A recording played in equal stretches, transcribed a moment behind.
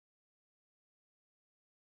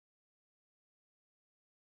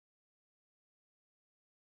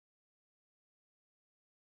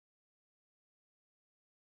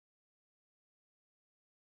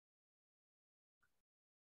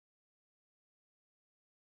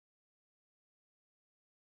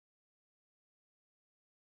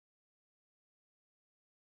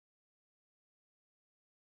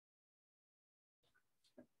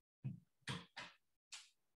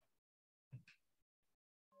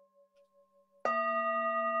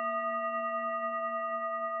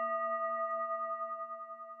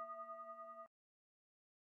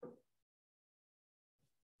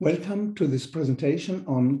Welcome to this presentation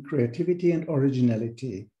on creativity and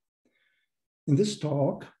originality. In this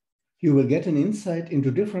talk, you will get an insight into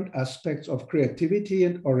different aspects of creativity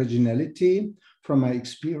and originality from my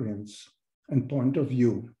experience and point of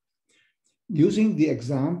view. Using the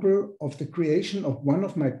example of the creation of one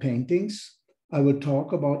of my paintings, I will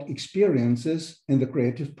talk about experiences in the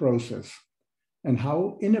creative process and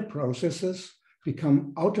how inner processes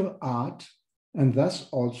become outer art and thus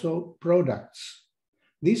also products.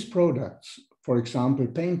 These products, for example,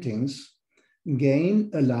 paintings,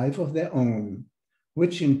 gain a life of their own,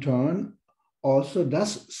 which in turn also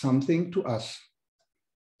does something to us.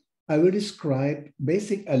 I will describe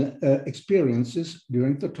basic experiences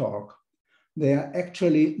during the talk. They are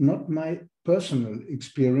actually not my personal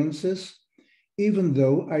experiences, even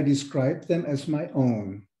though I describe them as my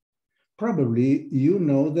own. Probably you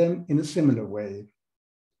know them in a similar way.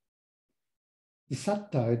 The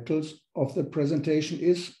subtitles of the presentation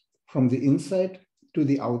is From the Inside to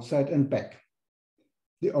the Outside and Back.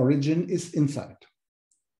 The origin is inside.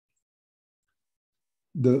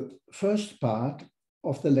 The first part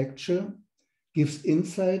of the lecture gives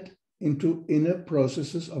insight into inner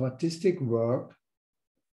processes of artistic work,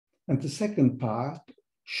 and the second part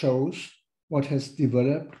shows what has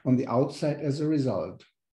developed on the outside as a result.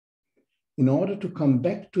 In order to come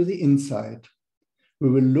back to the inside, we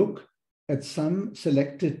will look at some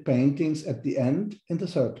selected paintings at the end in the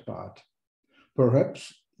third part.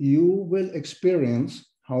 Perhaps you will experience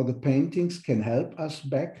how the paintings can help us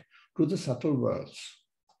back to the subtle worlds.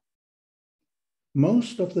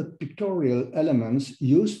 Most of the pictorial elements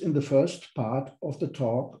used in the first part of the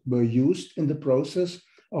talk were used in the process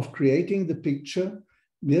of creating the picture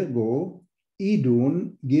Virgo,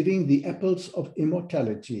 Idun giving the apples of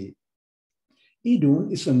immortality.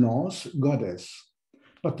 Idun is a Norse goddess,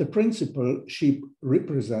 but the principle she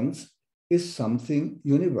represents is something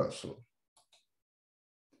universal.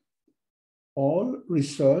 All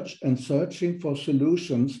research and searching for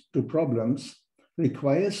solutions to problems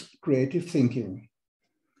requires creative thinking,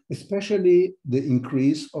 especially the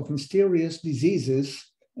increase of mysterious diseases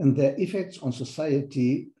and their effects on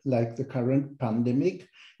society, like the current pandemic,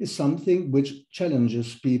 is something which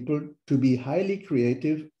challenges people to be highly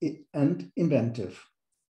creative and inventive.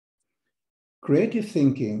 Creative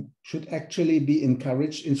thinking should actually be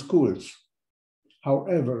encouraged in schools.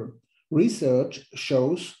 However, research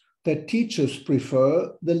shows that teachers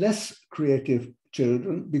prefer the less creative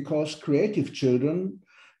children because creative children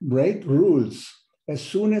break rules as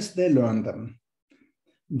soon as they learn them.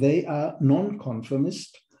 They are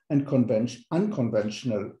non-conformist and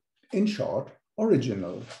unconventional, in short,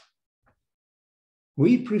 original.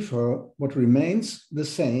 We prefer what remains the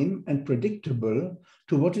same and predictable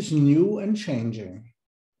to what is new and changing.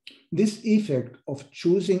 This effect of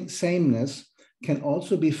choosing sameness can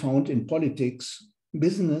also be found in politics,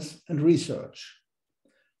 business, and research.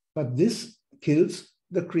 But this kills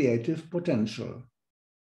the creative potential.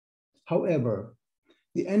 However,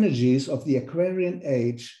 the energies of the Aquarian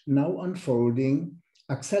age now unfolding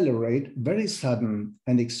accelerate very sudden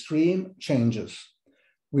and extreme changes.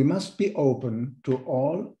 We must be open to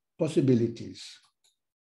all possibilities.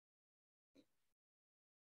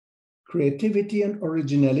 Creativity and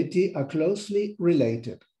originality are closely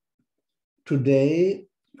related. Today,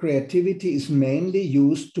 creativity is mainly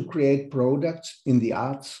used to create products in the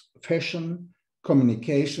arts, fashion,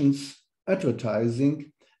 communications,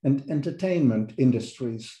 advertising, and entertainment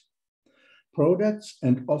industries. Products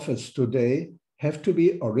and offers today have to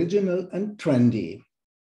be original and trendy.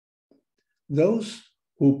 Those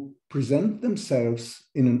who present themselves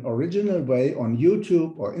in an original way on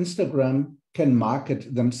YouTube or Instagram can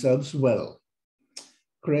market themselves well.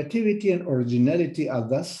 Creativity and originality are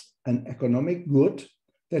thus an economic good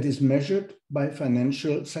that is measured by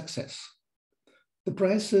financial success. The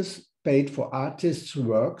prices paid for artists'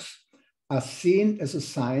 works are seen as a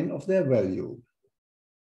sign of their value.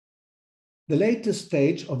 The latest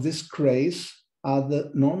stage of this craze are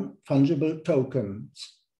the non-fungible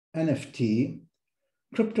tokens, NFT,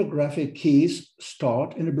 cryptographic keys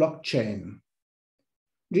stored in a blockchain.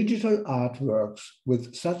 Digital artworks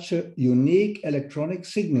with such a unique electronic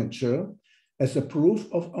signature as a proof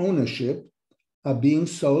of ownership are being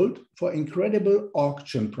sold for incredible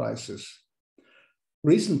auction prices.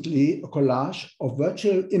 Recently, a collage of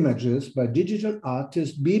virtual images by digital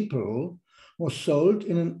artist Beeple was sold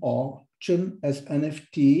in an auction as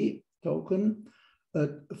NFT token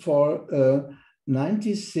for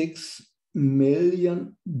 $96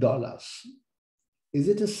 million. Is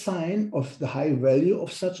it a sign of the high value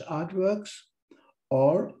of such artworks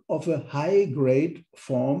or of a high-grade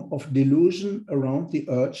form of delusion around the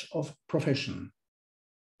urge of profession?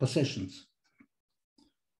 possessions.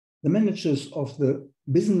 The managers of the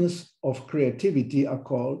business of creativity are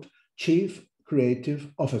called chief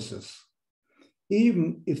creative officers.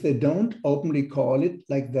 Even if they don't openly call it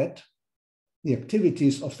like that, the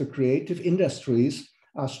activities of the creative industries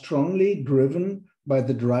are strongly driven by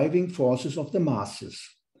the driving forces of the masses,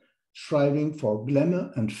 striving for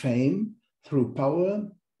glamour and fame through power,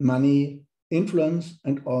 money, influence,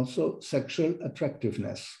 and also sexual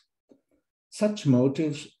attractiveness. Such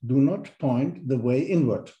motives do not point the way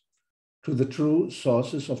inward to the true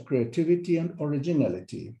sources of creativity and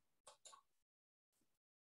originality.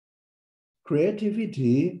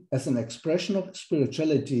 Creativity as an expression of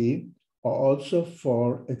spirituality, or also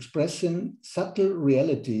for expressing subtle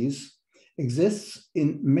realities, exists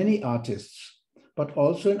in many artists, but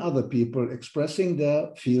also in other people expressing their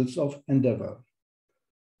fields of endeavor.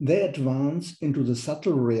 They advance into the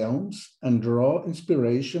subtle realms and draw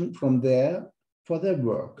inspiration from there for their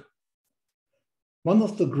work. One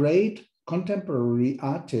of the great contemporary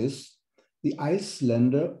artists, the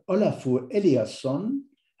Icelander Olafur Eliasson,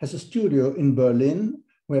 has a studio in Berlin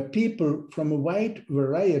where people from a wide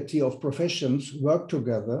variety of professions work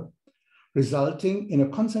together, resulting in a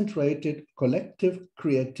concentrated collective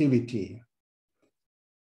creativity.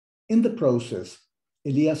 In the process,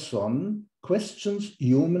 Eliasson questions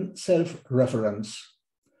human self-reference.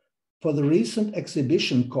 For the recent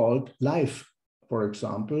exhibition called Life, for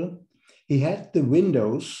example, he had the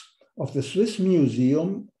windows of the Swiss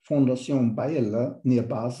Museum Fondation Bayerle near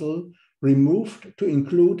Basel removed to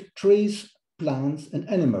include trees, plants, and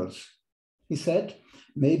animals. He said,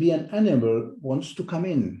 maybe an animal wants to come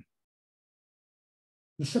in.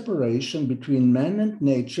 The separation between man and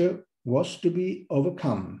nature was to be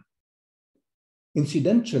overcome.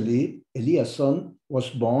 Incidentally, Eliasson was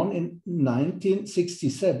born in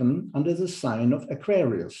 1967 under the sign of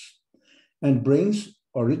Aquarius and brings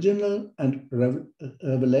original and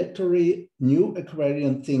revelatory new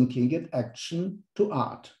Aquarian thinking and action to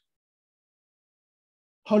art.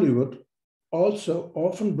 Hollywood also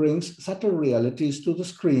often brings subtle realities to the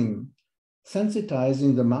screen,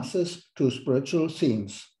 sensitizing the masses to spiritual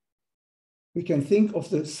themes. We can think of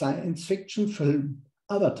the science fiction film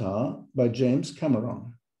Avatar by James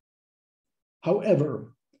Cameron.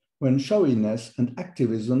 However, when showiness and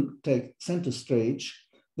activism take center stage,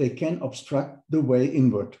 they can obstruct the way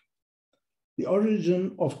inward. The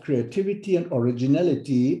origin of creativity and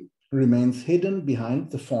originality remains hidden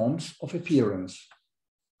behind the forms of appearance.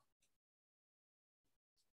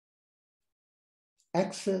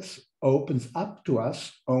 Access opens up to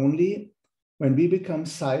us only when we become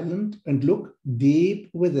silent and look deep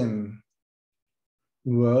within.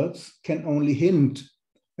 Words can only hint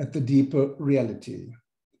at the deeper reality.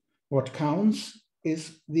 What counts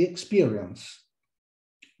is the experience.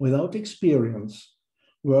 Without experience,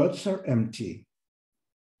 words are empty.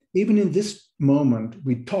 Even in this moment,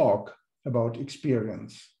 we talk about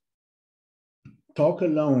experience. Talk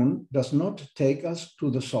alone does not take us to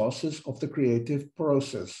the sources of the creative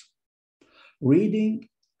process. Reading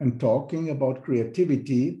and talking about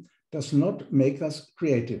creativity does not make us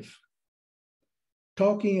creative.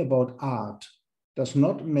 Talking about art does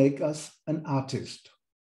not make us an artist.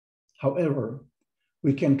 However,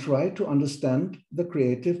 we can try to understand the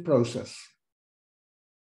creative process.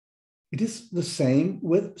 It is the same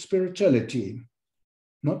with spirituality,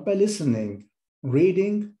 not by listening,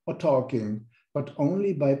 reading, or talking, but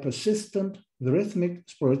only by persistent, rhythmic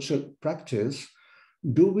spiritual practice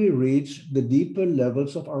do we reach the deeper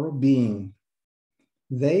levels of our being.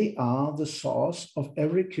 They are the source of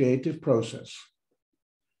every creative process.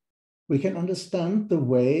 We can understand the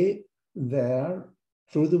way there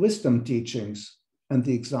through the wisdom teachings and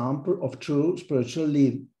the example of true spiritual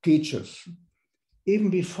teachers. Even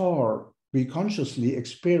before we consciously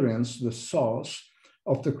experience the source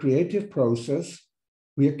of the creative process,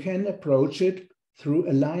 we can approach it through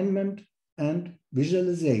alignment and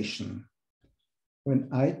visualization. When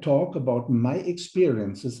I talk about my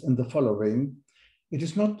experiences in the following, it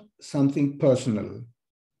is not something personal.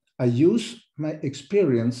 I use my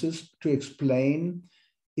experiences to explain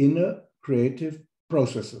inner creative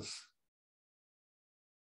processes.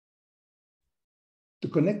 The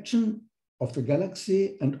connection of the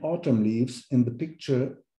galaxy and autumn leaves in the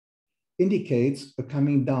picture indicates a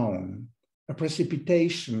coming down, a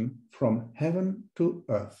precipitation from heaven to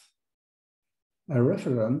earth. I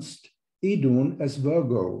referenced Idun as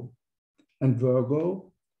Virgo and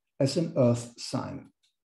Virgo as an earth sign.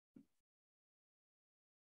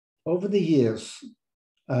 Over the years,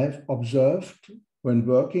 I've observed when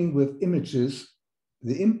working with images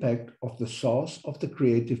the impact of the source of the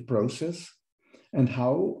creative process and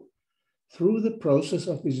how Through the process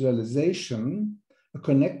of visualization, a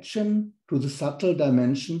connection to the subtle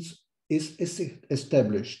dimensions is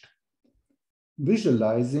established.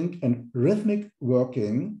 Visualizing and rhythmic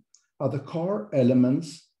working are the core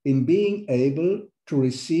elements in being able to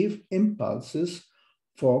receive impulses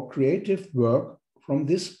for creative work from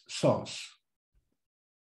this source.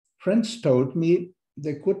 Friends told me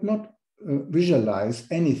they could not visualize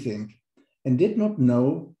anything and did not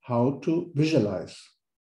know how to visualize.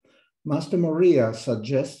 Master Moria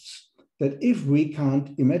suggests that if we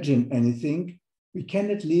can't imagine anything, we can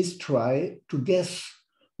at least try to guess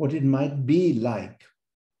what it might be like.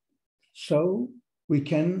 So we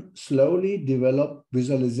can slowly develop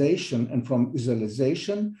visualization, and from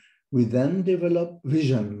visualization, we then develop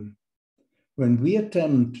vision. When we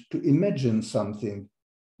attempt to imagine something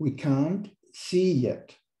we can't see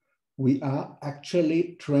yet, we are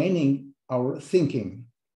actually training our thinking.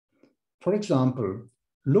 For example,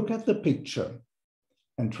 look at the picture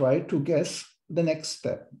and try to guess the next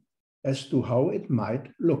step as to how it might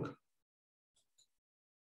look.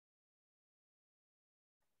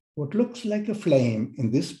 What looks like a flame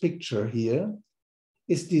in this picture here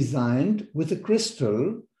is designed with a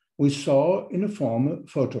crystal we saw in a former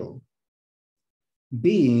photo.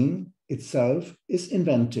 Being itself is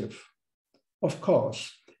inventive. Of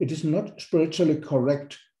course, it is not spiritually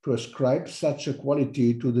correct to ascribe such a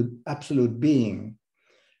quality to the absolute being.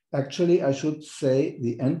 Actually, I should say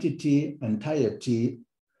the entity, entirety,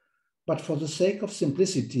 but for the sake of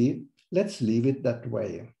simplicity, let's leave it that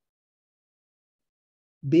way.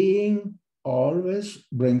 Being always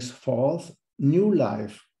brings forth new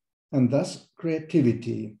life and thus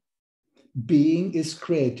creativity. Being is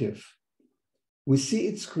creative. We see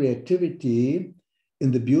its creativity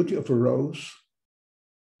in the beauty of a rose,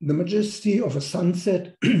 the majesty of a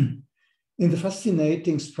sunset, in the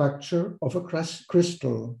fascinating structure of a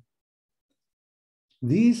crystal.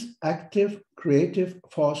 These active, creative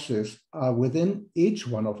forces are within each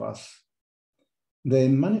one of us. They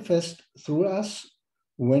manifest through us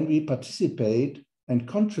when we participate and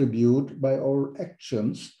contribute by our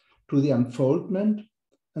actions to the unfoldment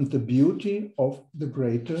and the beauty of the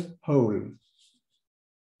greater whole.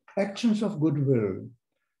 Actions of goodwill,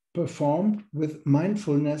 performed with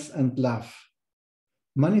mindfulness and love,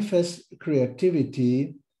 manifest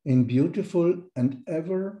creativity in beautiful and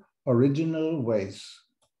ever original ways.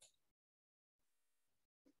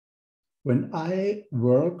 When I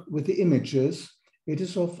work with the images, it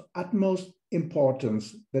is of utmost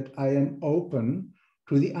importance that I am open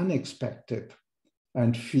to the unexpected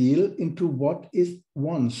and feel into what it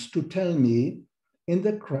wants to tell me in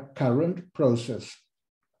the current process.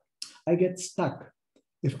 I get stuck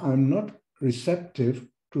if I'm not receptive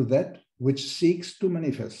to that which seeks to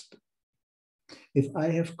manifest. If I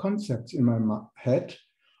have concepts in my head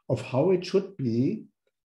of how it should be,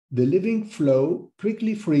 the living flow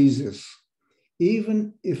quickly freezes,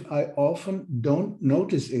 even if I often don't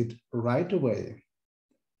notice it right away.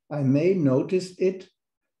 I may notice it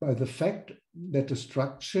by the fact that the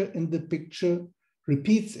structure in the picture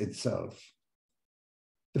repeats itself.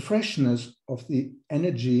 The freshness of the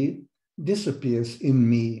energy disappears in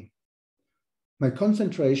me. My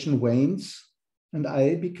concentration wanes and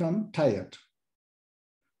I become tired.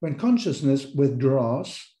 When consciousness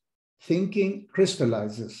withdraws, thinking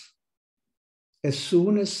crystallizes. As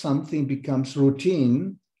soon as something becomes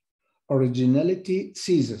routine, originality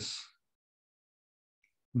ceases.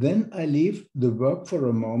 Then I leave the work for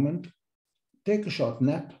a moment, take a short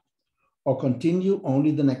nap, or continue only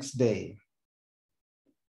the next day.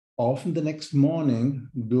 Often the next morning,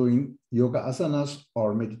 doing yoga asanas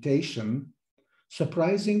or meditation,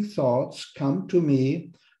 surprising thoughts come to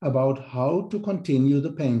me about how to continue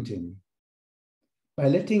the painting. By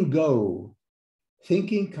letting go,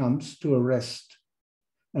 thinking comes to a rest,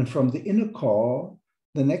 and from the inner core,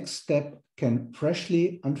 the next step can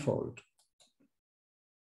freshly unfold.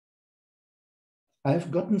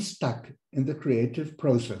 I've gotten stuck in the creative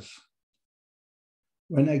process.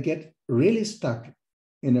 When I get really stuck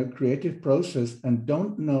in a creative process and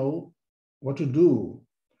don't know what to do,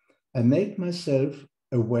 I make myself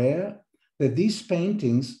aware that these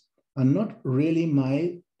paintings are not really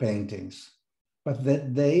my paintings, but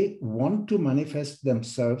that they want to manifest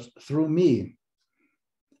themselves through me.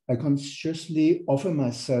 I consciously offer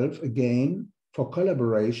myself again for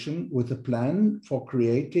collaboration with a plan for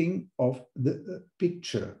creating of the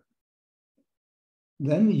picture.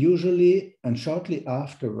 Then usually and shortly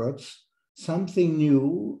afterwards, something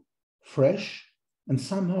new, fresh, and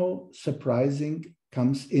somehow surprising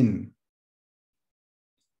comes in.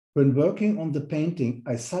 When working on the painting,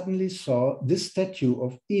 I suddenly saw this statue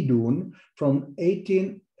of Idun from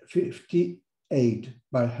 18 1958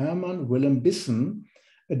 by Herman Willem Bissen,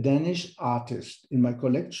 a Danish artist. In my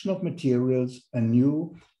collection of materials, I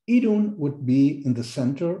knew Idun would be in the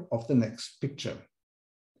center of the next picture.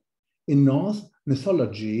 In Norse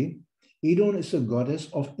mythology, Idun is a goddess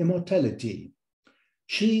of immortality.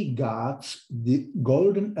 She guards the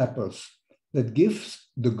golden apples that gives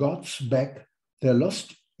the gods back their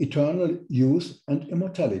lost eternal youth and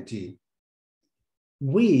immortality.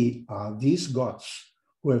 We are these gods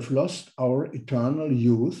who have lost our eternal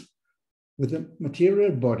youth with the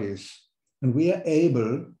material bodies, and we are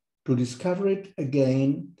able to discover it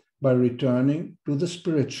again by returning to the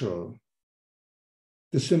spiritual.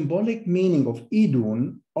 The symbolic meaning of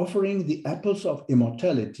Idun, offering the apples of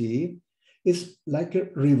immortality, is like a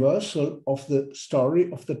reversal of the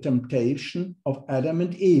story of the temptation of Adam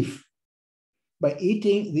and Eve. By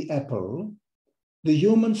eating the apple, the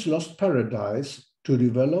humans lost paradise to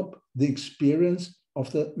develop the experience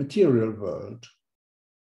of the material world.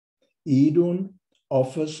 Idun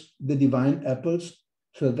offers the divine apples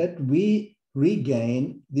so that we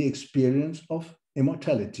regain the experience of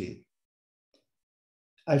immortality.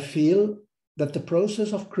 I feel that the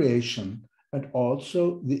process of creation and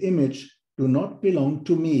also the image do not belong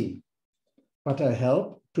to me, but I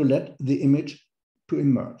help to let the image to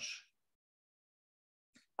emerge.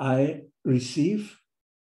 I receive,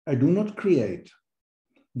 I do not create.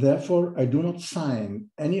 Therefore, I do not sign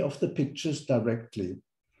any of the pictures directly,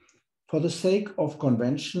 for the sake of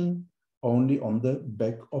convention, only on the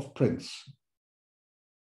back of prints.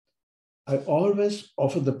 I always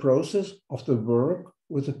offer the process of the work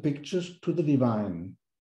with the pictures to the divine.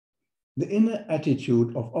 The inner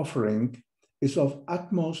attitude of offering is of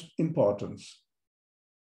utmost importance.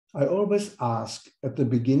 I always ask at the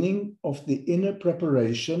beginning of the inner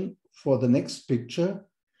preparation for the next picture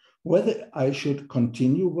whether I should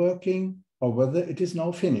continue working or whether it is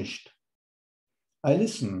now finished. I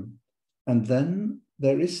listen, and then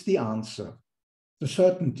there is the answer, the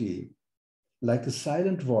certainty, like a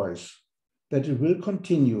silent voice, that it will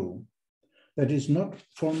continue, that is not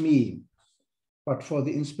for me, but for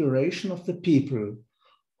the inspiration of the people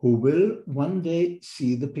who will one day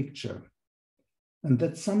see the picture, and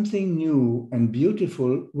that something new and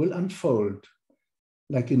beautiful will unfold,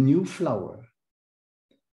 like a new flower.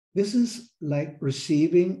 This is like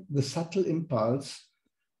receiving the subtle impulse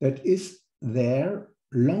that is there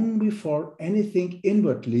long before anything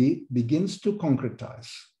inwardly begins to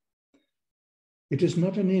concretize. It is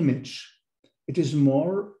not an image. It is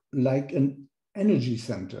more like an energy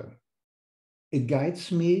center. It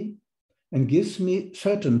guides me and gives me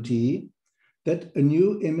certainty that a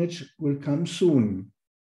new image will come soon.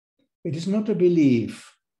 It is not a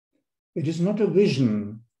belief. It is not a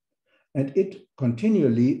vision. And it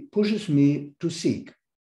continually pushes me to seek.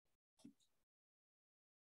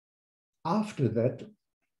 After that,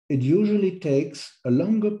 it usually takes a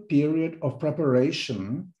longer period of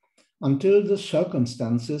preparation until the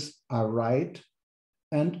circumstances are right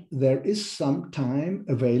and there is some time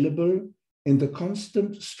available in the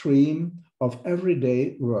constant stream of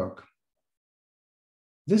everyday work.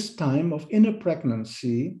 This time of inner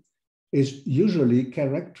pregnancy is usually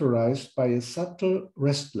characterized by a subtle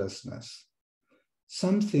restlessness.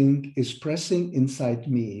 Something is pressing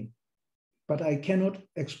inside me, but I cannot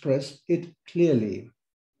express it clearly.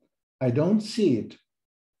 I don't see it.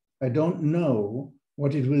 I don't know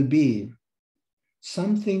what it will be.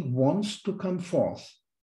 Something wants to come forth,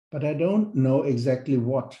 but I don't know exactly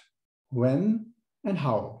what, when, and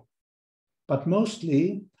how. But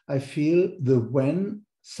mostly, I feel the when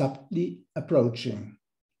subtly approaching.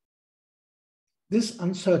 This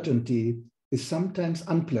uncertainty is sometimes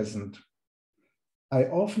unpleasant. I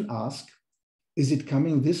often ask, is it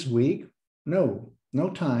coming this week? No, no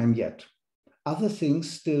time yet. Other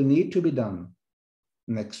things still need to be done.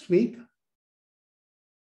 Next week?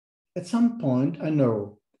 At some point, I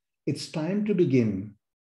know it's time to begin.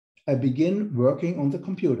 I begin working on the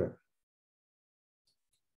computer.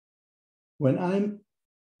 When I'm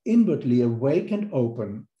inwardly awake and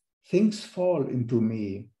open, things fall into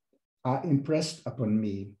me, are impressed upon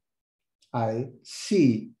me. I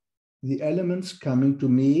see the elements coming to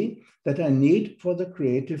me that I need for the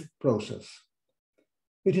creative process.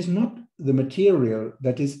 It is not the material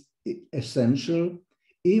that is essential,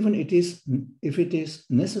 even if it is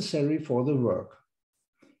necessary for the work.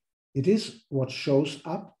 It is what shows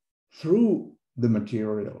up through the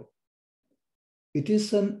material. It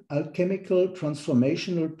is an alchemical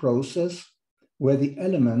transformational process where the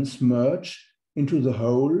elements merge into the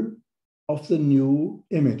whole of the new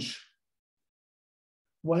image.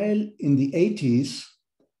 While in the 80s,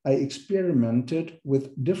 I experimented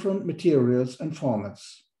with different materials and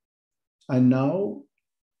formats. I now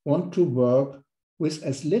want to work with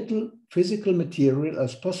as little physical material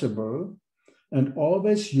as possible and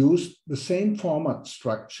always use the same format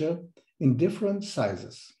structure in different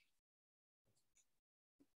sizes.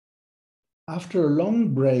 After a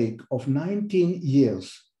long break of 19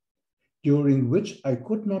 years, during which I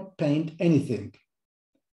could not paint anything,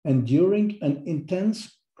 and during an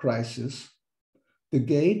intense crisis, the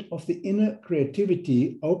gate of the inner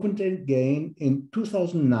creativity opened again in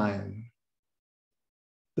 2009.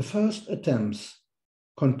 The first attempts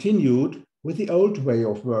continued with the old way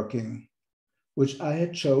of working, which I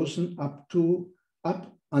had chosen up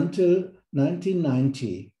until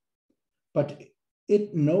 1990, but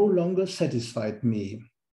it no longer satisfied me.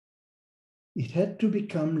 It had to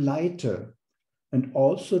become lighter and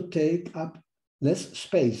also take up less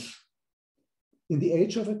space. In the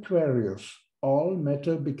age of Aquarius, all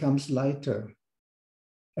matter becomes lighter.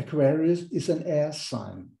 Aquarius is an air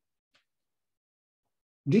sign.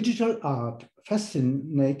 Digital art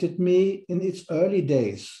fascinated me in its early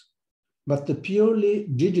days, but the purely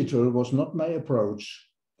digital was not my approach.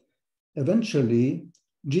 Eventually,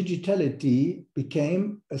 digitality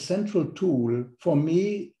became a central tool for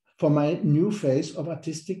me for my new phase of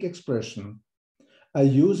artistic expression. I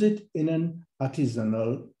use it in an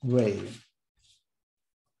artisanal way.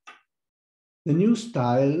 The new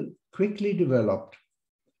style quickly developed,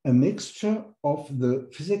 a mixture of the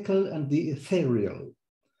physical and the ethereal.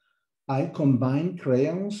 I combine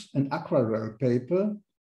crayons and aquarelle paper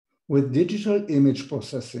with digital image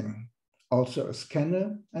processing, also a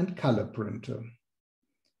scanner and color printer.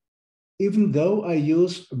 Even though I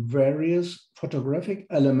use various photographic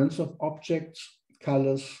elements of objects,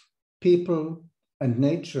 colors, people, and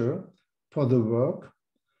nature for the work,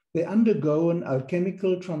 they undergo an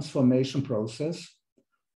alchemical transformation process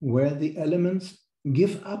where the elements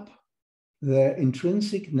give up their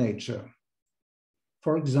intrinsic nature.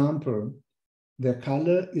 For example, their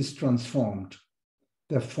color is transformed,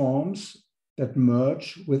 their forms that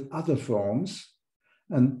merge with other forms,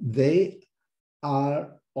 and they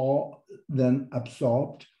are all then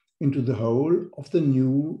absorbed into the whole of the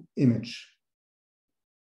new image.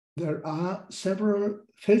 There are several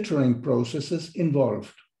filtering processes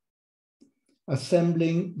involved.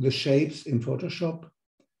 Assembling the shapes in Photoshop,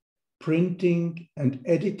 printing and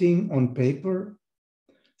editing on paper,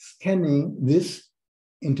 scanning this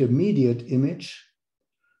intermediate image,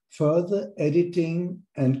 further editing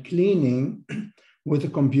and cleaning with a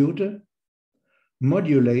computer,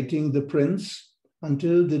 modulating the prints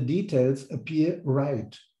until the details appear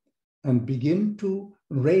right and begin to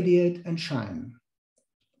radiate and shine.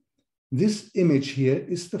 This image here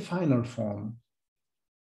is the final form.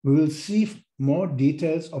 We will see more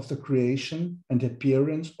details of the creation and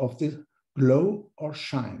appearance of this glow or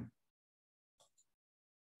shine.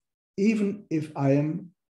 Even if I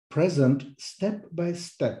am present step by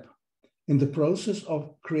step in the process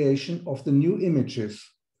of creation of the new images,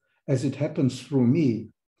 as it happens through me,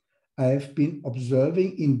 I have been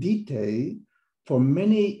observing in detail for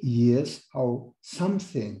many years how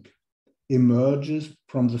something emerges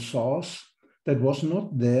from the source that was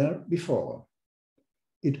not there before.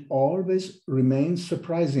 It always remains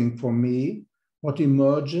surprising for me what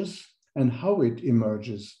emerges and how it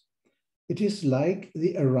emerges. It is like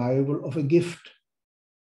the arrival of a gift.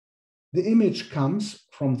 The image comes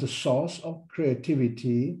from the source of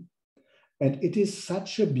creativity, and it is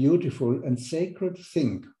such a beautiful and sacred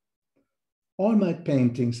thing. All my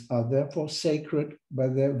paintings are therefore sacred by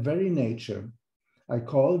their very nature. I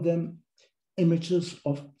call them images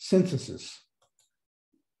of synthesis.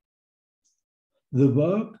 The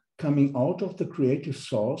work coming out of the creative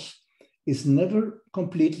source is never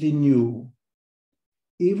completely new.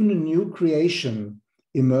 Even a new creation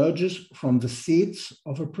emerges from the seeds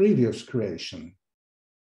of a previous creation.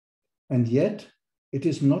 And yet, it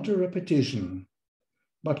is not a repetition,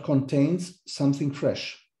 but contains something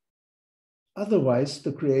fresh. Otherwise,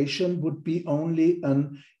 the creation would be only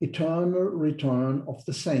an eternal return of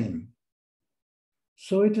the same.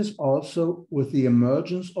 So it is also with the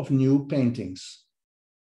emergence of new paintings.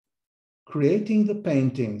 Creating the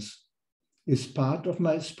paintings is part of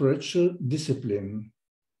my spiritual discipline.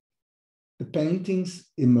 The paintings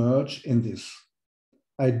emerge in this.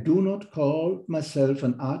 I do not call myself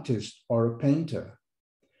an artist or a painter.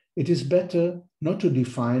 It is better not to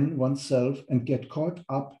define oneself and get caught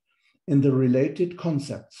up in the related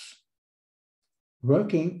concepts.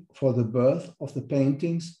 Working for the birth of the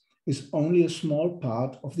paintings is only a small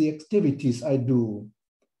part of the activities I do.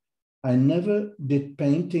 I never did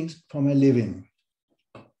paintings for my living.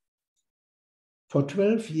 For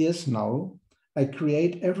 12 years now, I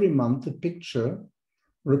create every month a picture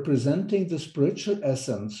representing the spiritual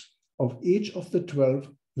essence of each of the 12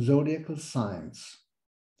 zodiacal signs.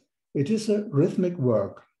 It is a rhythmic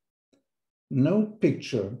work. No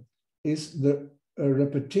picture is a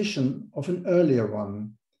repetition of an earlier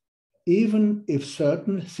one, even if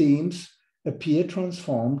certain themes appear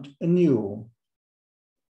transformed anew.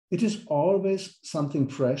 It is always something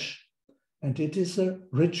fresh, and it is a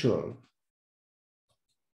ritual.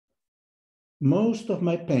 Most of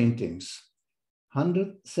my paintings,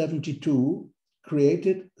 172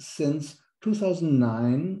 created since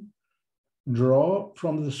 2009, draw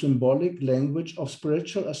from the symbolic language of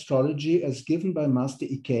spiritual astrology as given by Master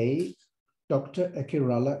EK, Dr.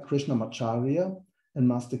 Ekirala Krishnamacharya, and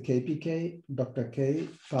Master KPK, Dr. K.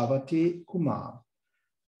 Parvati Kumar,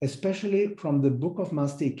 especially from the book of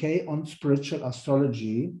Master EK on spiritual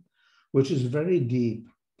astrology, which is very deep.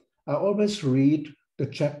 I always read the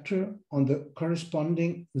chapter on the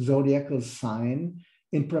corresponding zodiacal sign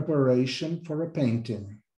in preparation for a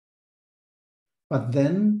painting. But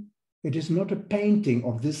then it is not a painting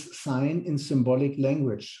of this sign in symbolic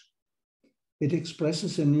language. It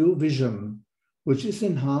expresses a new vision, which is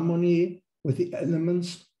in harmony with the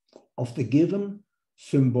elements of the given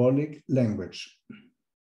symbolic language.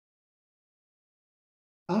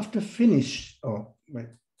 After finishing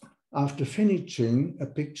a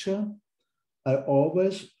picture, I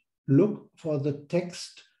always look for the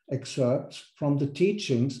text excerpts from the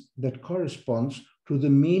teachings that corresponds to the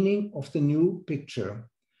meaning of the new picture.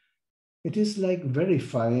 It is like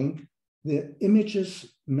verifying the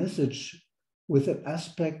image's message with an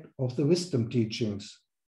aspect of the wisdom teachings.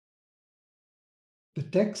 The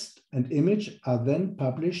text and image are then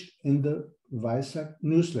published in the Vaisak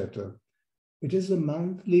newsletter. It is a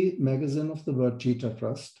monthly magazine of the World Teacher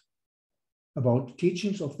Trust about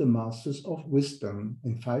teachings of the Masters of Wisdom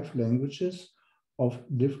in 5 languages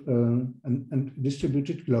and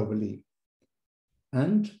distributed globally.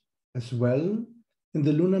 And as well in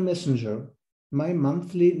the Lunar Messenger, my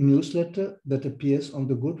monthly newsletter that appears on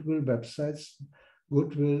the Goodwill websites,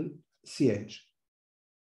 Goodwill CH.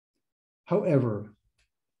 However,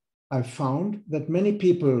 I found that many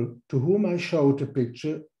people to whom I showed a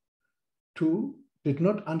picture to did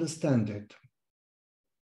not understand it.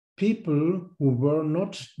 People who were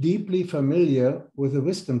not deeply familiar with the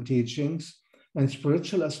wisdom teachings and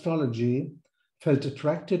spiritual astrology felt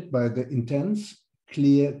attracted by the intense,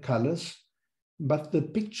 clear colors, but the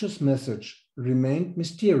picture's message remained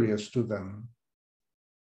mysterious to them.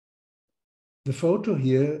 The photo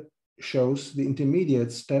here shows the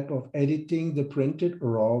intermediate step of editing the printed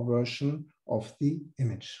raw version of the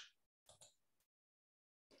image.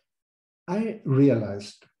 I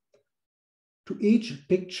realized to each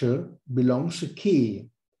picture belongs a key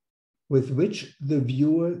with which the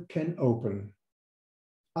viewer can open.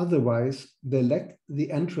 Otherwise, they lack the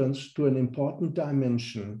entrance to an important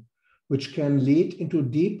dimension, which can lead into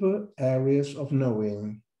deeper areas of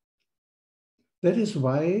knowing. That is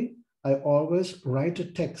why I always write a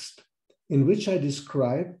text in which I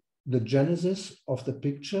describe the genesis of the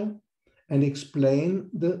picture and explain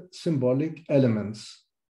the symbolic elements.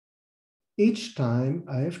 Each time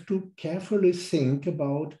I have to carefully think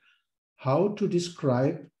about how to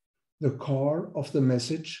describe the core of the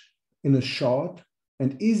message in a short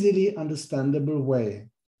and easily understandable way,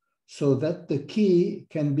 so that the key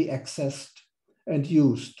can be accessed and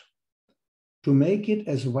used. To make it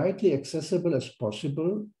as widely accessible as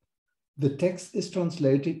possible, the text is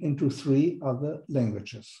translated into 3 other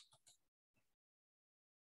languages.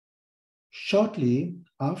 Shortly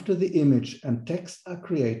after the image and text are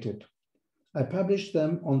created, I publish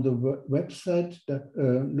them on the website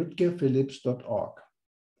ludgerphillips.org.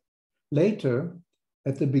 Later,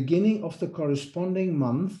 at the beginning of the corresponding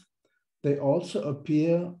month, they also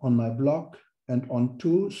appear on my blog and on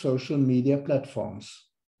 2 social media platforms.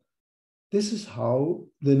 This is how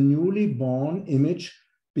the newly born image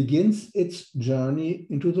begins its journey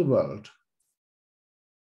into the world.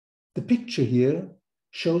 The picture here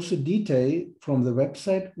shows a detail from the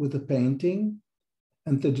website with the painting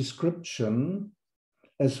and the description,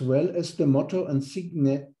 as well as the motto and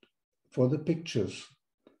signet for the pictures,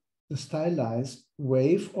 the stylized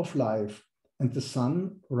wave of life and the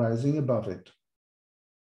sun rising above it.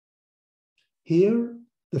 Here,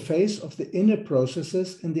 the phase of the inner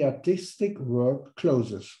processes in the artistic work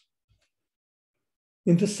closes.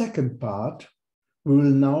 In the second part, we will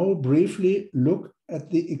now briefly look at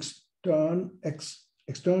the external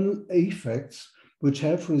effects which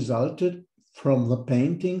have resulted from the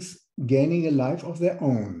paintings gaining a life of their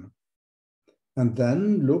own, and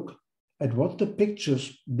then look at what the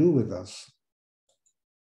pictures do with us.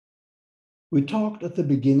 We talked at the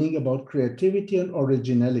beginning about creativity and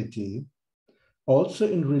originality, also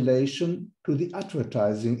in relation to the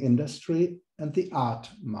advertising industry and the art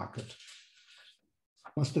market.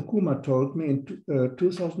 Master Kuma told me in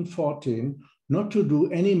 2014 not to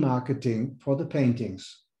do any marketing for the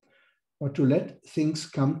paintings, but to let things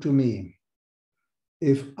come to me.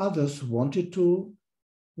 If others wanted to,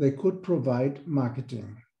 they could provide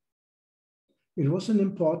marketing. It was an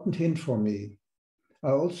important hint for me. I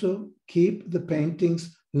also keep the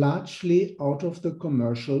paintings largely out of the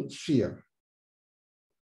commercial sphere.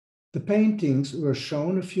 The paintings were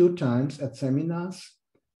shown a few times at seminars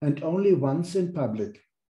and only once in public,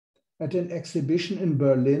 at an exhibition in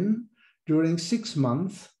Berlin during 6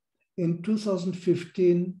 months in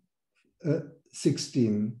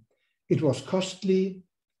 2015-16. It was costly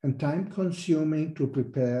and time-consuming to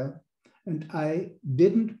prepare, and I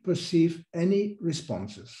didn't perceive any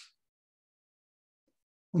responses.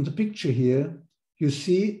 On the picture here, you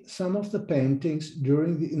see some of the paintings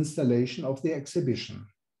during the installation of the exhibition.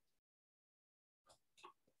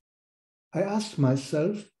 I asked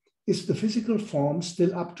myself, is the physical form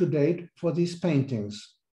still up to date for these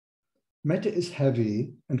paintings? Matter is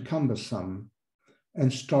heavy and cumbersome,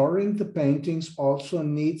 and storing the paintings also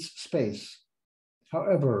needs space.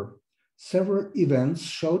 However, several events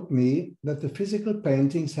showed me that the physical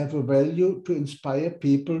paintings have a value to inspire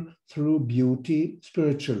people through beauty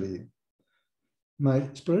spiritually. My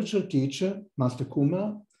spiritual teacher, Master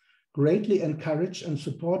Kuma, greatly encouraged and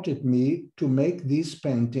supported me to make these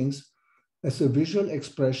paintings as a visual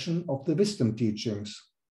expression of the wisdom teachings.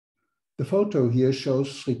 The photo here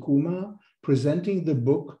shows Sri Kuma presenting the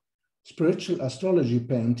book Spiritual Astrology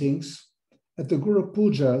Paintings at the Guru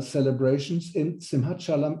Puja celebrations in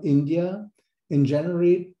Simhachalam, India in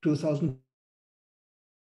January 2000.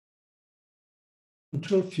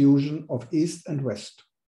 Fusion of East and West.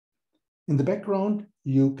 In the background,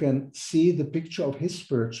 you can see the picture of his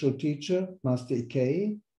spiritual teacher, Master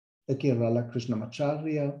Eke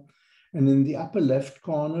Ralakrishnamacharya, and in the upper left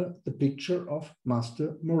corner, the picture of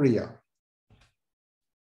Master Moria.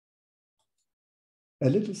 A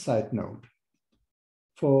little side note.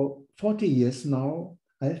 For 40 years now,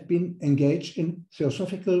 I have been engaged in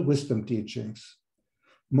theosophical wisdom teachings.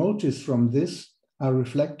 Motives from this are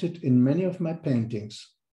reflected in many of my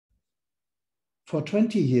paintings. For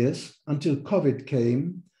 20 years, until COVID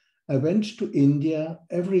came, I went to India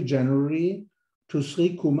every January to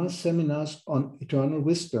Sri Kuma's seminars on eternal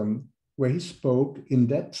wisdom, where he spoke in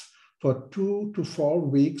depth for 2 to 4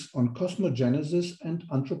 weeks on cosmogenesis and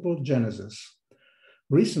anthropogenesis.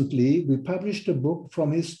 Recently, we published a book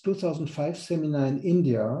from his 2005 seminar in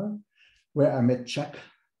India, where I met Chuck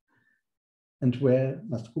and where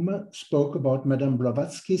Master Kuma spoke about Madame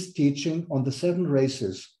Blavatsky's teaching on the 7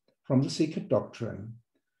 races from the Secret Doctrine.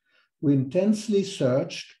 We intensely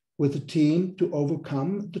searched with a team to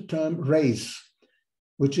overcome the term race,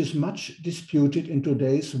 which is much disputed in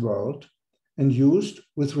today's world and used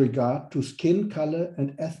with regard to skin color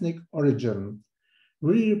and ethnic origin.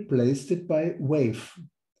 We replaced it by wave.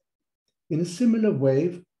 In a similar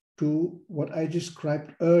way to what I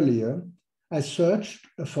described earlier, I searched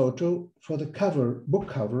a photo for the book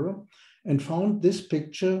cover, and found this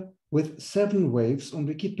picture with 7 waves on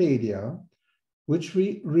Wikipedia, which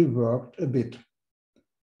we reworked a bit.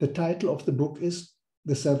 The title of the book is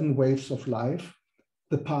The 7 Waves of Life,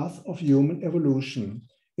 The Path of Human Evolution.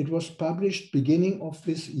 It was published beginning of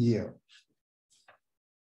this year.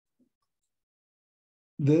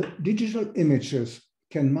 The digital images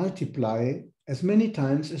can multiply as many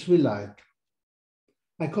times as we like.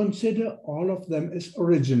 I consider all of them as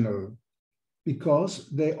original because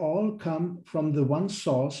they all come from the one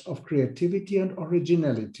source of creativity and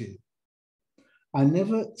originality. I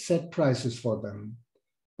never set prices for them,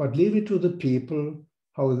 but leave it to the people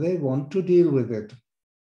how they want to deal with it.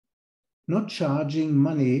 Not charging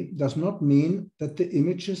money does not mean that the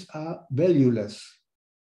images are valueless.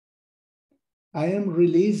 I am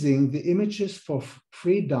releasing the images for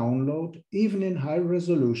free download, even in high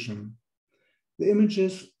resolution. The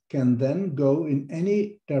images can then go in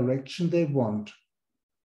any direction they want.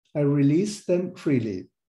 I release them freely.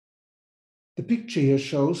 The picture here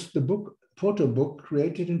shows the photo book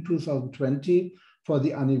created in 2020 for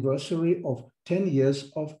the anniversary of 10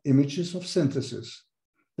 years of Images of Synthesis.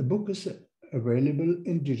 The book is available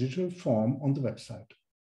in digital form on the website.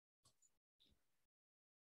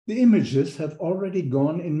 The images have already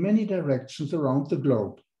gone in many directions around the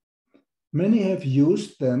globe. Many have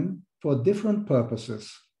used them for different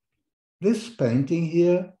purposes. This painting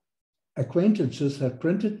here, acquaintances have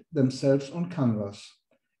printed themselves on canvas.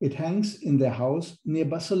 It hangs in their house near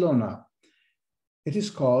Barcelona. It is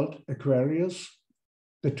called Aquarius,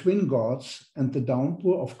 the twin gods and the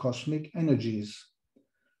downpour of cosmic energies.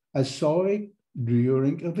 I saw it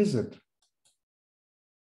during a visit.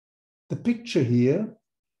 The picture here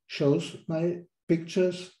shows my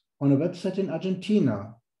pictures on a website in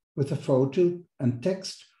Argentina with a photo and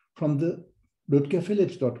text from the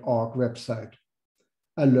ludgerphillips.org website.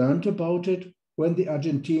 I learned about it when the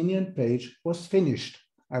Argentinian page was finished.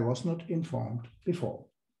 I was not informed before.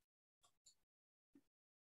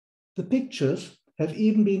 The pictures have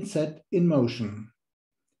even been set in motion.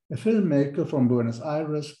 A filmmaker from Buenos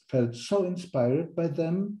Aires felt so inspired by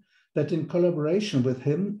them that in collaboration with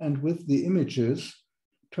him and with the images,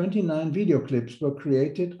 29 video clips were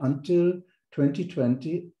created until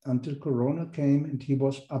 2020, until Corona came and he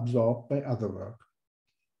was absorbed by other work.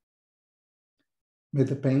 May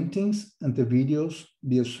the paintings and the videos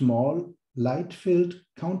be a small, light-filled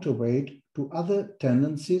counterweight to other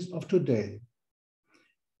tendencies of today.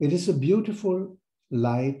 It is a beautiful,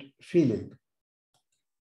 light feeling.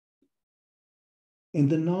 In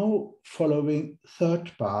the now following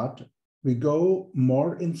third part, we go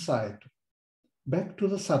more inside, back to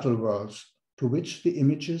the subtle worlds to which the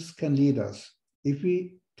images can lead us if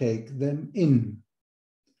we take them in.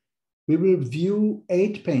 We will view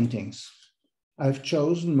 8 paintings. I've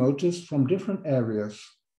chosen motifs from different areas.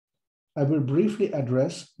 I will briefly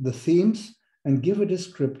address the themes and give a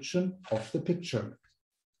description of the picture.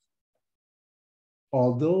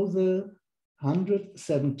 Although the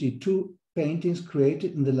 172 paintings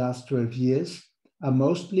created in the last 12 years are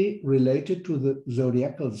mostly related to the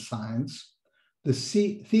zodiacal signs, the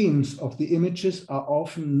themes of the images are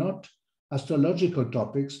often not astrological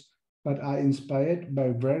topics, but are inspired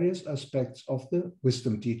by various aspects of the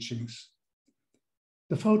wisdom teachings.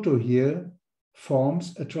 The photo here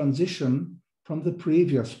forms a transition from the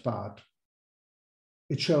previous part.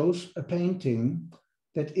 It shows a painting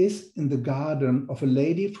that is in the garden of a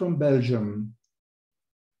lady from Belgium.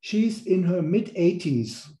 She's in her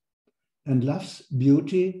mid-80s and loves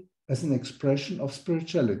beauty as an expression of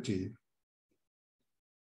spirituality.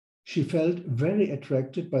 She felt very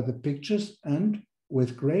attracted by the pictures and,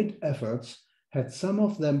 with great efforts, had some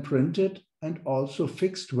of them printed and also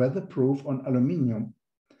fixed weatherproof on aluminium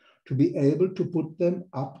to be able to put them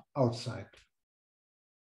up outside.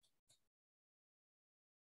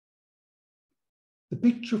 The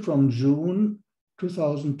picture from June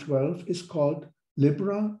 2012 is called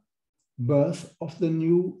Libra, Birth of the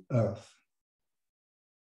New Earth.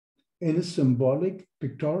 In a symbolic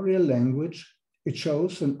pictorial language, it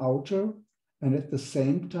shows an outer and at the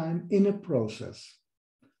same time inner process.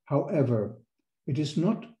 However, it is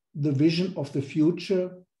not the vision of the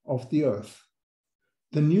future of the earth.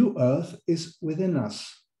 The new earth is within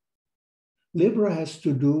us. Libra has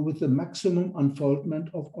to do with the maximum unfoldment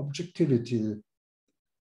of objectivity.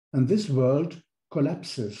 And this world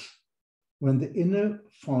collapses when the inner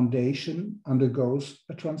foundation undergoes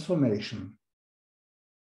a transformation.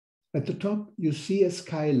 At the top, you see a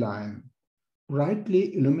skyline,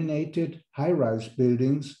 brightly illuminated high-rise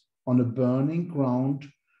buildings on a burning ground,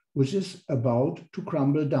 which is about to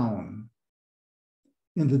crumble down.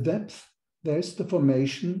 In the depth, there's the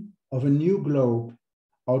formation of a new globe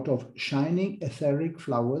out of shining etheric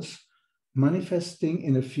flowers manifesting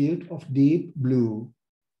in a field of deep blue.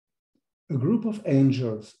 A group of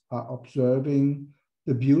angels are observing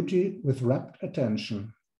the beauty with rapt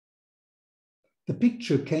attention. The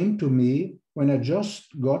picture came to me when I just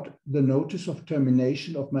got the notice of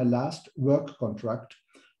termination of my last work contract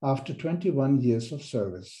after 21 years of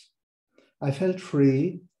service. I felt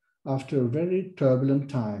free after a very turbulent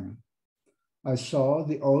time. I saw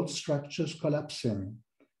the old structures collapsing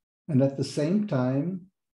and at the same time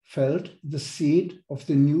felt the seed of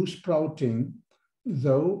the new sprouting,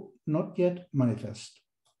 though not yet manifest.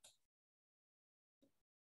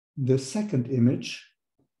 The second image,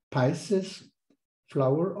 Pisces,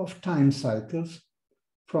 Flower of Time Cycles,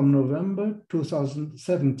 from November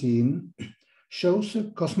 2017, shows a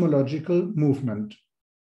cosmological movement.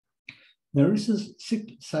 There is a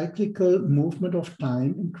cyclical movement of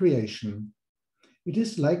time in creation. It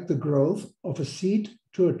is like the growth of a seed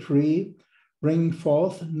to a tree, bringing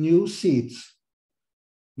forth new seeds.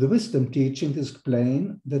 The wisdom teachings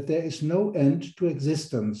explain that there is no end to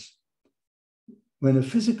existence. When a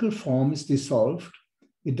physical form is dissolved,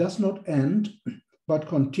 it does not end, but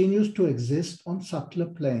continues to exist on subtler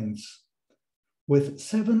planes. With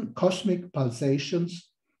 7 cosmic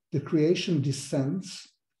pulsations, the creation descends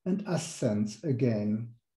and ascends again.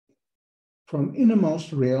 From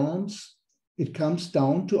innermost realms, it comes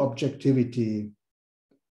down to objectivity.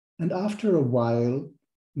 And after a while,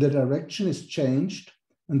 the direction is changed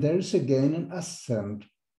and there is again an ascent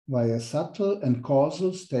via subtle and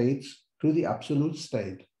causal states to the absolute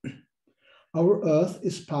state. Our Earth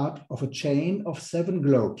is part of a chain of 7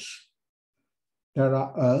 globes. There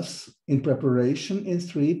are Earths in preparation in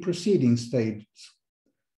 3 preceding states.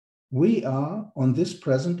 We are on this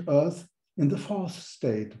present Earth in the 4th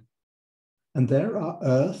state, and there are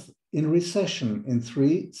Earth in recession in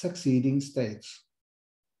 3 succeeding states.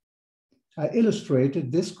 I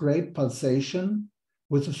illustrated this great pulsation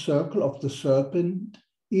with the circle of the serpent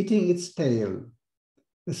eating its tail,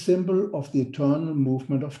 a symbol of the eternal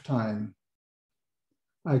movement of time.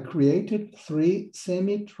 I created 3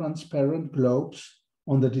 semi-transparent globes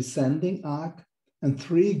on the descending arc and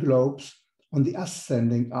 3 globes on the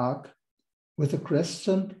ascending arc, with a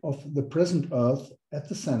crescent of the present Earth at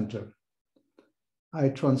the center. I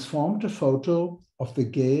transformed a photo of the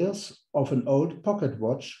gears of an old pocket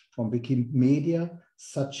watch from Wikimedia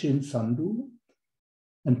Sachin Sandhu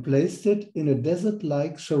and placed it in a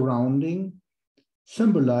desert-like surrounding,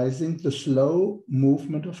 symbolizing the slow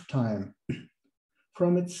movement of time.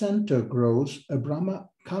 From its center grows a Brahma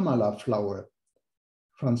Kamala flower,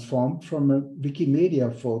 transformed from a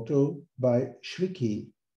Wikimedia photo by Shwiki,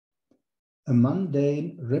 a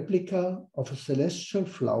mundane replica of a celestial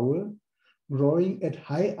flower growing at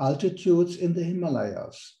high altitudes in the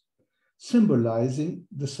Himalayas, symbolizing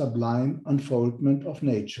the sublime unfoldment of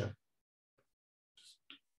nature.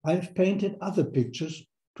 I have painted other pictures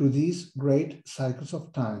to these great cycles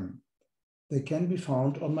of time. They can be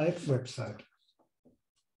found on my website.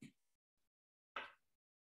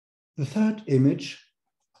 The third image,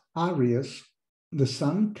 Aries, the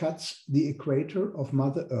sun cuts the equator of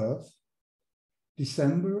Mother Earth,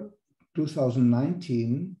 December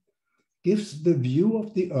 2019, gives the view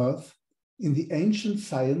of the Earth in the ancient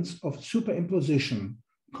science of superimposition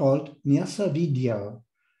called Nyasa Vidya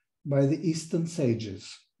by the Eastern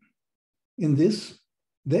sages. In this,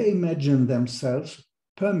 they imagine themselves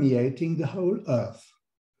permeating the whole Earth.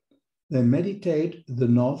 They meditate the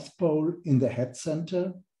North Pole in their head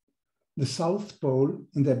center, the South Pole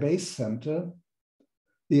in their base center,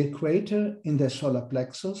 the equator in their solar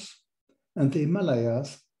plexus, and the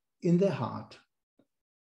Himalayas in their heart.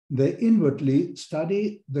 They inwardly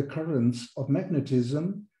study the currents of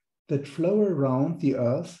magnetism that flow around the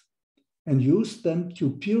Earth and use them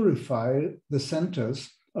to purify the centers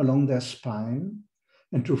along their spine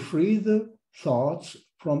and to free the thoughts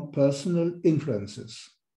from personal influences.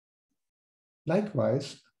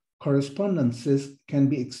 Likewise, correspondences can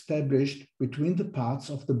be established between the parts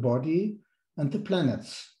of the body and the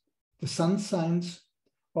planets, the sun signs,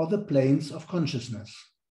 or the planes of consciousness.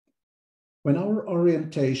 When our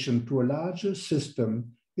orientation to a larger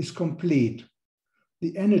system is complete,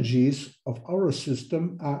 the energies of our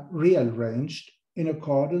system are rearranged in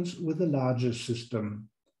accordance with the larger system.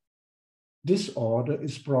 Disorder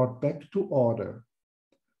is brought back to order.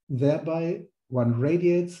 Thereby, one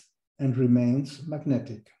radiates and remains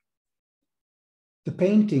magnetic. The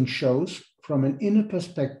painting shows from an inner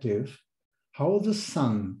perspective how the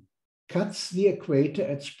sun cuts the equator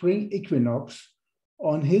at spring equinox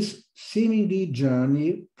on his seemingly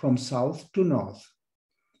journey from south to north.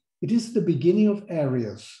 It is the beginning of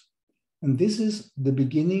Aries, and this is the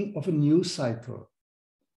beginning of a new cycle.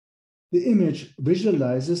 The image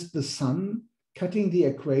visualizes the sun cutting the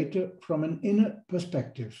equator from an inner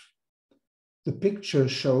perspective. The picture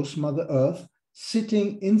shows Mother Earth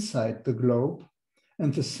sitting inside the globe,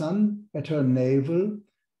 and the sun at her navel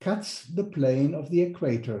cuts the plane of the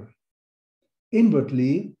equator.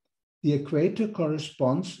 Inwardly, the equator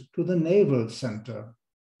corresponds to the navel center.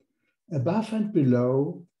 Above and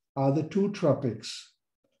below are the 2 tropics.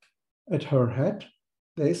 At her head,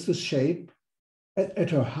 there is the shape, at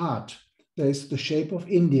her heart, there is the shape of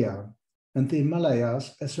India and the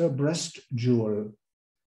Himalayas as her breast jewel.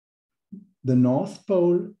 The North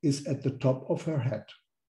Pole is at the top of her head.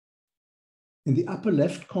 In the upper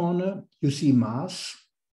left corner, you see Mars,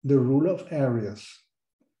 the ruler of Aries.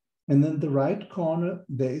 And in the right corner,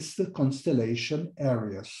 there is the constellation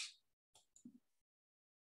Aries.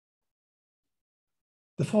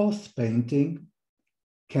 The fourth painting,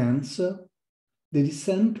 Cancer, the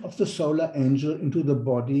descent of the solar angel into the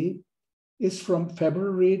body, is from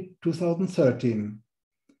February 2013.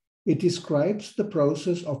 It describes the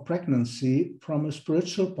process of pregnancy from a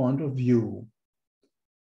spiritual point of view.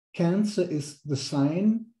 Cancer is the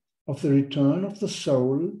sign of the return of the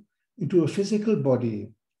soul into a physical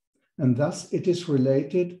body, and thus it is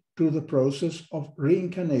related to the process of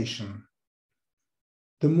reincarnation.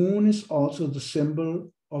 The moon is also the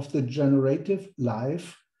symbol of the generative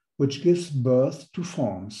life which gives birth to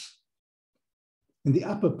forms. In the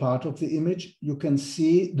upper part of the image, you can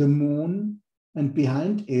see the moon and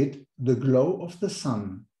behind it, the glow of the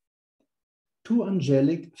sun. Two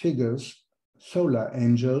angelic figures, solar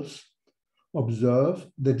angels, observe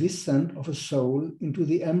the descent of a soul into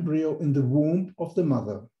the embryo in the womb of the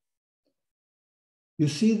mother. You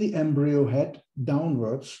see the embryo head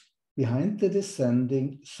downwards behind the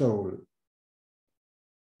descending soul.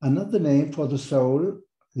 Another name for the soul,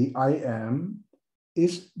 the I Am,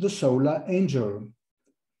 is the solar angel.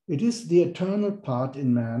 It is the eternal part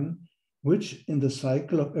in man, which in the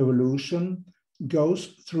cycle of evolution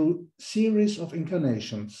goes through series of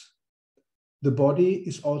incarnations. The body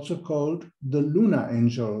is also called the lunar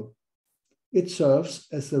angel. It serves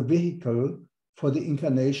as a vehicle for the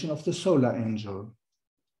incarnation of the solar angel.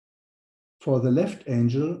 For the left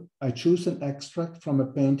angel, I choose an extract from a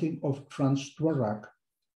painting of Franz Dvorak,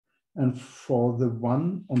 and for the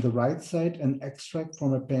one on the right side, an extract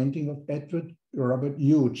from a painting of Edward Robert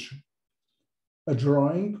Hughes, a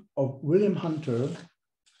drawing of William Hunter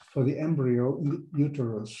for the embryo in the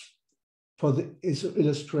uterus. For the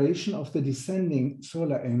illustration of the descending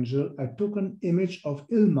solar angel, I took an image of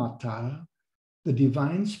Ilmatar, the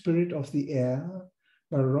divine spirit of the air,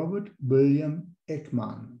 by Robert William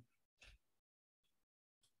Ekman.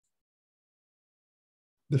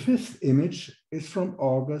 The fifth image is from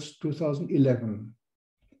August 2011.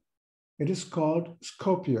 It is called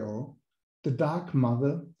Scorpio, the Dark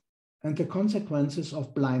Mother and the Consequences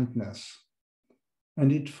of Blindness,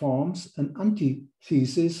 and it forms an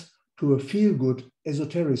antithesis to a feel-good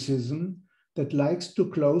esotericism that likes to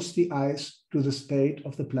close the eyes to the state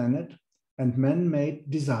of the planet and man-made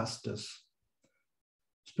disasters.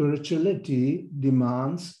 Spirituality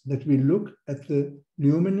demands that we look at the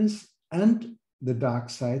luminous and the dark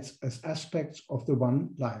sides as aspects of the one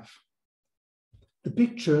life. The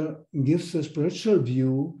picture gives a spiritual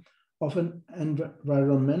view of an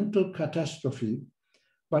environmental catastrophe,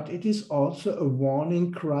 but it is also a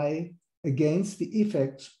warning cry against the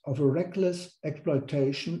effects of a reckless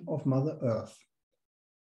exploitation of Mother Earth.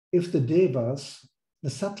 If the devas, the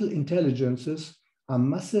subtle intelligences, are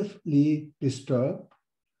massively disturbed,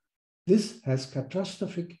 this has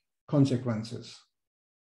catastrophic consequences.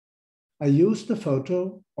 I used a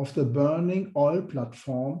photo of the burning oil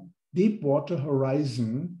platform Deepwater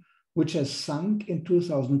Horizon, which has sunk in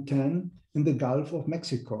 2010 in the Gulf of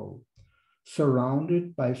Mexico,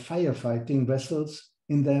 surrounded by firefighting vessels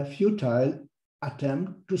in their futile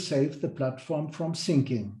attempt to save the platform from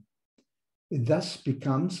sinking. It thus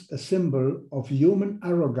becomes a symbol of human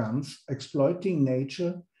arrogance, exploiting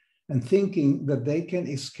nature and thinking that they can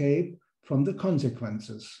escape from the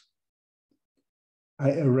consequences.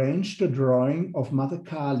 I arranged a drawing of Mother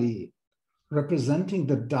Kali, representing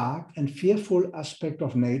the dark and fearful aspect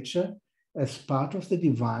of nature as part of the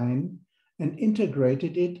divine, and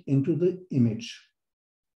integrated it into the image.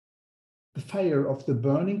 The fire of the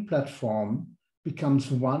burning platform becomes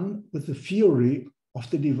one with the fury of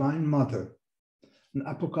the Divine Mother, an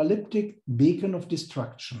apocalyptic beacon of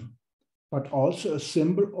destruction, but also a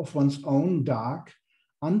symbol of one's own dark,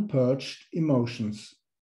 unpurged emotions.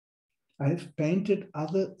 I have painted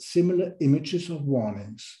other similar images of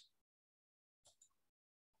warnings.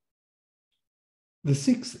 The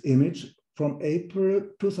sixth image from April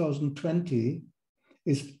 2020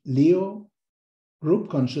 is Leo,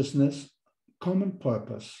 Group Consciousness, Common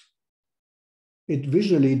Purpose. It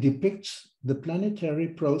visually depicts the planetary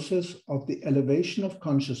process of the elevation of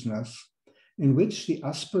consciousness in which the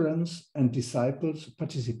aspirants and disciples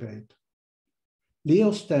participate.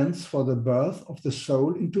 Leo stands for the birth of the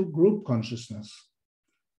soul into group consciousness.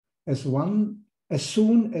 As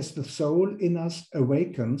soon as the soul in us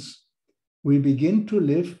awakens, we begin to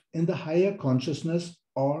live in the higher consciousness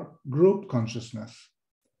or group consciousness.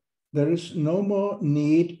 There is no more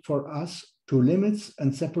need for us to limits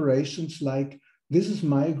and separations like this is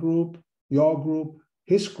my group, your group,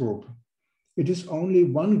 his group. It is only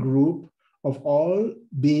one group of all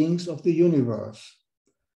beings of the universe.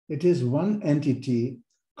 It is one entity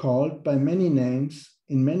called by many names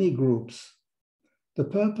in many groups. The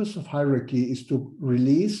purpose of hierarchy is to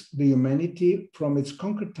release the humanity from its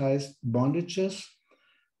concretized bondages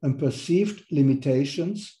and perceived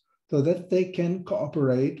limitations so that they can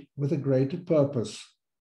cooperate with a greater purpose,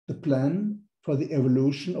 the plan for the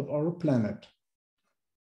evolution of our planet.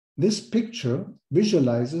 This picture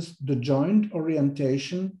visualizes the joint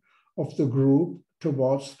orientation of the group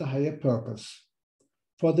towards the higher purpose.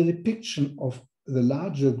 For the depiction of the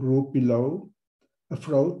larger group below, a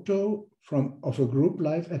photo of a group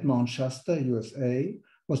live at Mount Shasta, USA,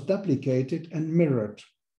 was duplicated and mirrored.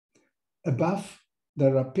 Above,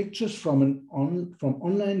 there are pictures from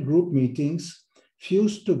online group meetings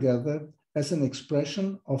fused together as an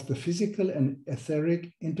expression of the physical and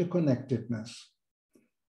etheric interconnectedness.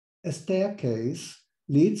 A staircase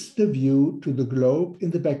leads the view to the globe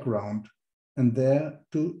in the background, and there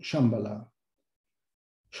to Shambhala.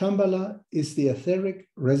 Shambhala is the etheric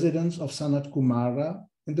residence of Sanat Kumara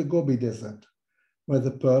in the Gobi Desert, where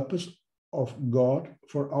the purpose of God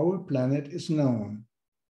for our planet is known.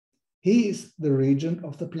 He is the regent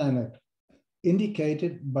of the planet,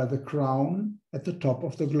 indicated by the crown at the top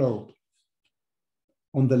of the globe.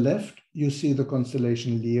 On the left, you see the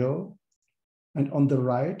constellation Leo, and on the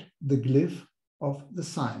right, the glyph of the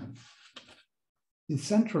sign. The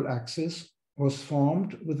central axis was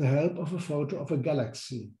formed with the help of a photo of a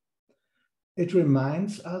galaxy. It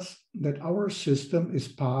reminds us that our system is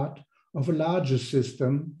part of a larger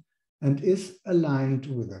system and is aligned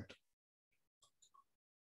with it.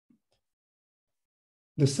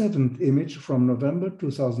 The seventh image from November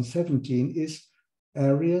 2017 is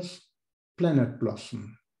Aries Planet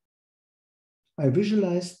Blossom. I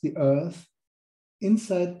visualized the Earth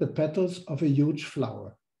inside the petals of a huge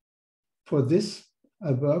flower. For this,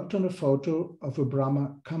 I worked on a photo of a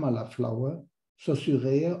Brahma Kamala flower,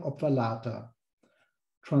 Saussure obvalata,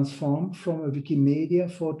 transformed from a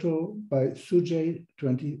Wikimedia photo by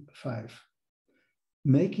Sujay25,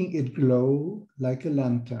 making it glow like a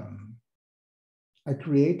lantern. I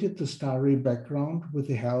created the starry background with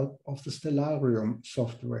the help of the Stellarium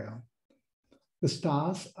software. The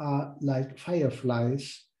stars are like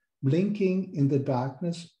fireflies blinking in the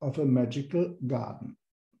darkness of a magical garden.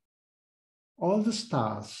 All the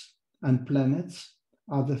stars and planets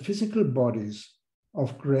are the physical bodies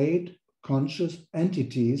of great conscious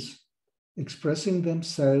entities expressing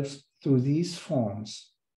themselves through these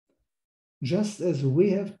forms. Just as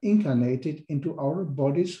we have incarnated into our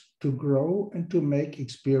bodies to grow and to make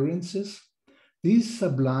experiences, these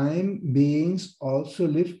sublime beings also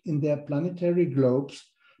live in their planetary globes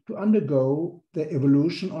to undergo their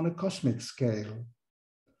evolution on a cosmic scale.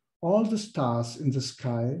 All the stars in the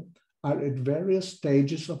sky are at various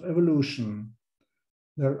stages of evolution.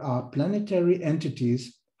 There are planetary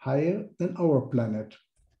entities higher than our planet,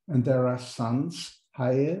 and there are suns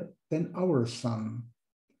higher than our sun.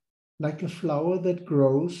 Like a flower that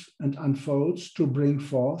grows and unfolds to bring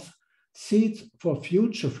forth seeds for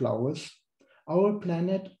future flowers, our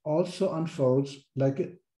planet also unfolds like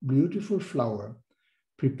a beautiful flower,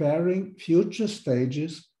 preparing future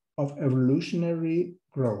stages of evolutionary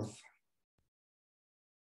growth.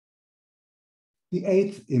 The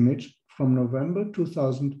eighth image from November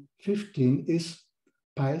 2015 is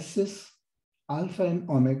Pisces, Alpha in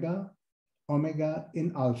Omega, Omega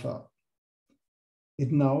in Alpha.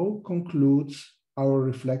 It now concludes our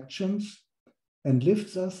reflections and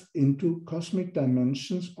lifts us into cosmic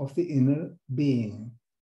dimensions of the inner being.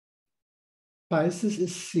 Pisces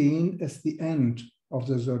is seen as the end of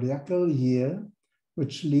the zodiacal year,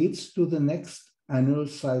 which leads to the next annual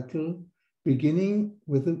cycle, beginning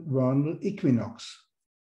with the vernal equinox.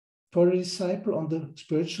 For a disciple on the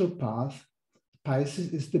spiritual path,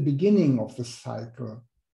 Pisces is the beginning of the cycle,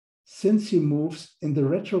 since he moves in the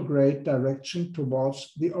retrograde direction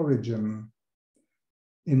towards the origin.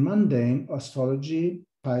 In mundane astrology,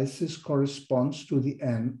 Pisces corresponds to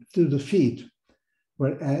the feet,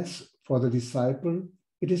 whereas for the disciple,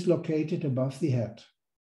 it is located above the head.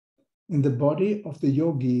 In the body of the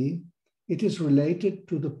yogi, it is related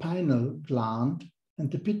to the pineal gland and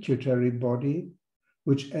the pituitary body,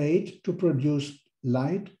 which aid to produce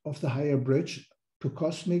light of the higher bridge to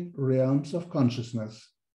cosmic realms of consciousness.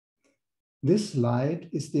 This light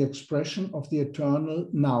is the expression of the eternal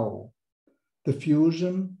now, the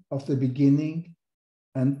fusion of the beginning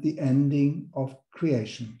and the ending of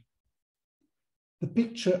creation. The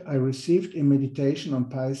picture I received in meditation on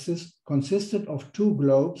Pisces consisted of two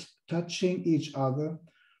globes touching each other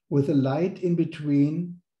with a light in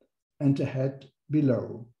between and a head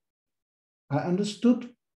below. I understood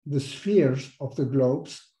the spheres of the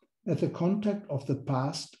globes as the contact of the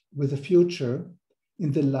past with the future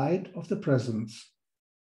in the light of the presence.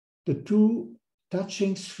 The two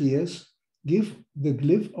touching spheres give the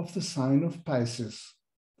glyph of the sign of Pisces.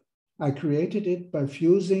 I created it by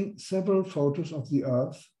fusing several photos of the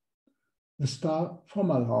Earth, the star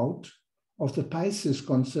Fomalhaut of the Pisces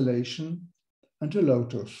constellation, and a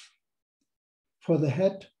lotus. For the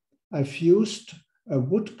head, I fused a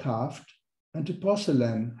wood-carved and a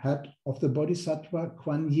porcelain head of the Bodhisattva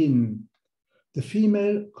Kuan Yin, the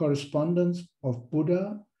female correspondence of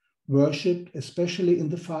Buddha, worshipped especially in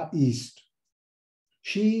the Far East.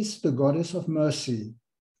 She is the goddess of mercy,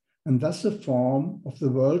 and thus the form of the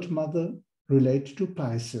World Mother related to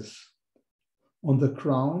Pisces. On the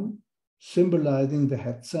crown, Symbolizing the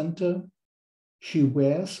head center, she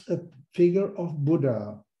wears a figure of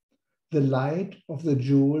Buddha, the light of the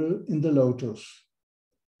jewel in the lotus.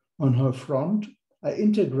 On her front, I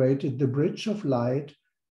integrated the bridge of light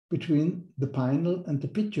between the pineal and the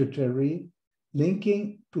pituitary,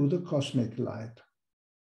 linking to the cosmic light.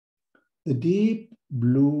 The deep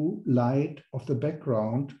blue light of the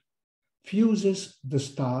background fuses the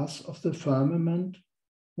stars of the firmament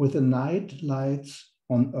with the night lights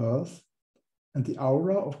on Earth and the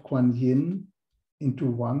aura of Kuan Yin into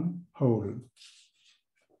one whole.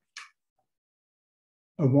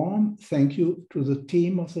 A warm thank you to the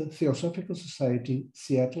team of the Theosophical Society,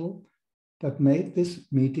 Seattle, that made this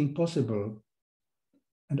meeting possible.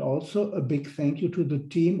 And also a big thank you to the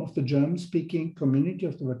team of the German-speaking community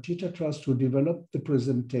of the Vatita Trust who developed the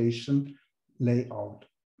presentation layout.